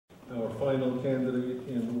Our final candidate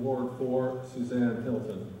in Ward 4, Susanne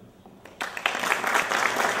Hilton.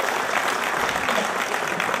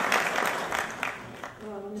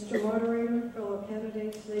 Mr. Moderator, fellow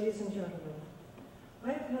candidates, ladies and gentlemen,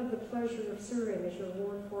 I have had the pleasure of serving as your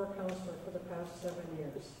Ward 4 councillor for the past 7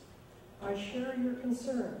 years. I share your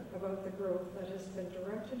concern about the growth that has been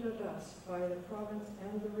directed at us by the province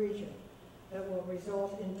and the region that will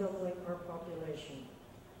result in doubling our population.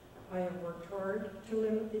 I have worked hard to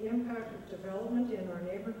limit the impact of development in our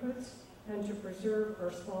neighborhoods and to preserve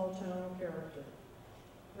our small town character.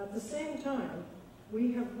 At the same time,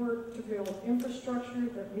 we have worked to build infrastructure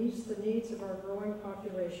that meets the needs of our growing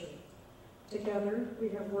population. Together, we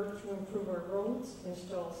have worked to improve our roads,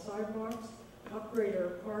 install sidewalks, upgrade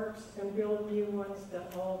our parks, and build new ones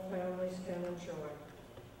that all families can enjoy.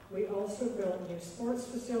 We also built new sports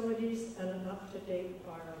facilities and an up-to-date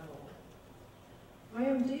fire hall. I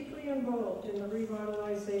am deeply involved in the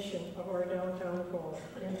revitalization of our downtown core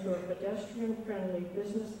into a pedestrian-friendly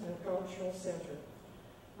business and cultural center.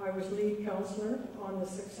 I was lead councillor on the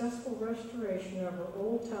successful restoration of our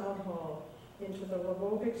old town hall into the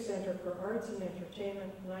Lebovic Center for Arts and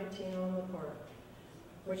Entertainment, 19 on the Park,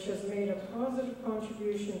 which has made a positive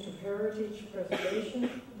contribution to heritage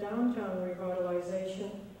preservation, downtown revitalization,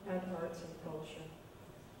 and arts and culture.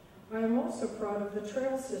 I am also proud of the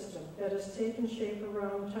trail system that has taken shape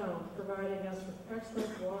around town, providing us with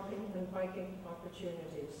excellent walking and biking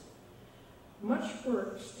opportunities. Much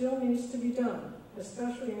work still needs to be done,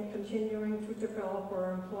 especially in continuing to develop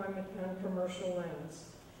our employment and commercial lands,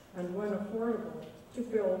 and when affordable, to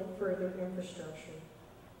build further infrastructure.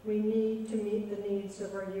 We need to meet the needs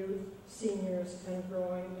of our youth, seniors, and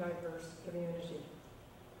growing diverse community.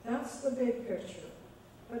 That's the big picture.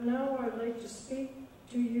 But now I'd like to speak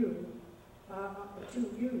to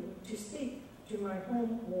speak to my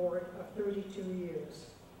home ward of 32 years.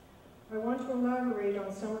 I want to elaborate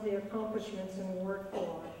on some of the accomplishments in Ward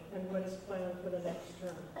 4 and what is planned for the next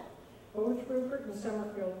term. Both Rupert and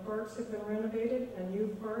Summerfield parks have been renovated and new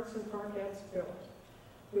parks and parkettes built.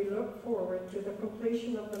 We look forward to the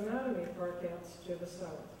completion of the Mattamy parkettes to the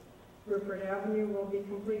south. Rupert Avenue will be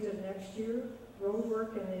completed next year. Road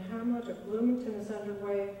work in the hamlet of Bloomington is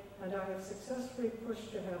underway, and I have successfully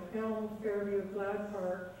pushed to have Elm, Fairview, Glad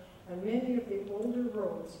Park, and many of the older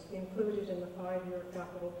roads included in the 5-year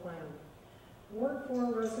capital plan. Ward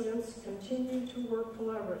 4 residents continue to work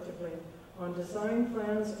collaboratively on design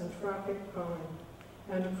plans and traffic calming,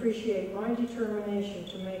 and appreciate my determination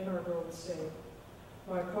to make our roads safe.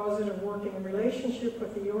 My positive working relationship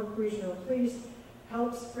with the York Regional Police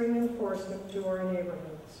helps bring enforcement to our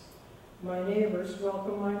neighborhoods. My neighbors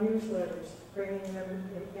welcome my newsletters, bringing them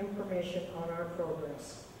information on our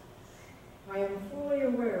progress. I am fully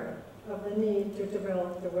aware of the need to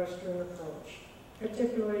develop the western approach,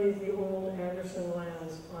 particularly the old Anderson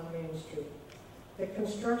lands on Main Street. The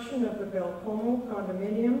construction of the Belcomo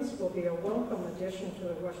condominiums will be a welcome addition to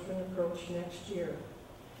the western approach next year.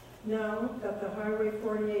 Now that the Highway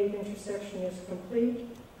 48 intersection is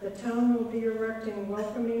complete, the town will be erecting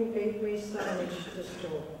welcoming gateway signage to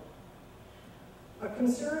Stouffville. A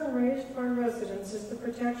concern raised by residents is the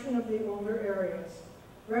protection of the older areas.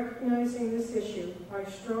 Recognizing this issue, I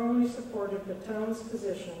strongly supported the town's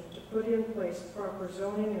position to put in place proper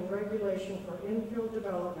zoning and regulation for infill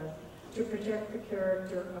development to protect the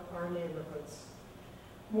character of our neighborhoods.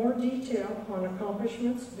 More detail on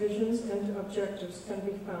accomplishments, visions, and objectives can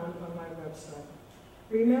be found on my website.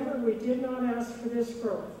 Remember, we did not ask for this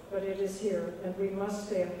growth, but it is here, and we must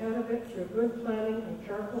stay ahead of it through good planning and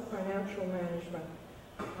careful financial management.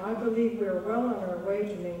 I believe we are well on our way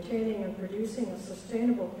to maintaining and producing a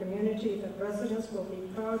sustainable community that residents will be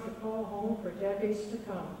proud to call home for decades to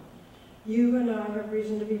come. You and I have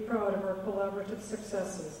reason to be proud of our collaborative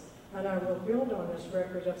successes, and I will build on this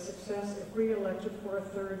record of success if re-elected for a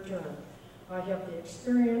third term. I have the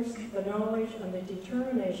experience, the knowledge, and the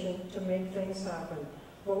determination to make things happen.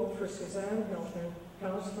 Vote for Susanne Hilton,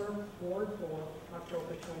 Councillor, Ward 4,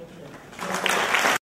 October 23rd.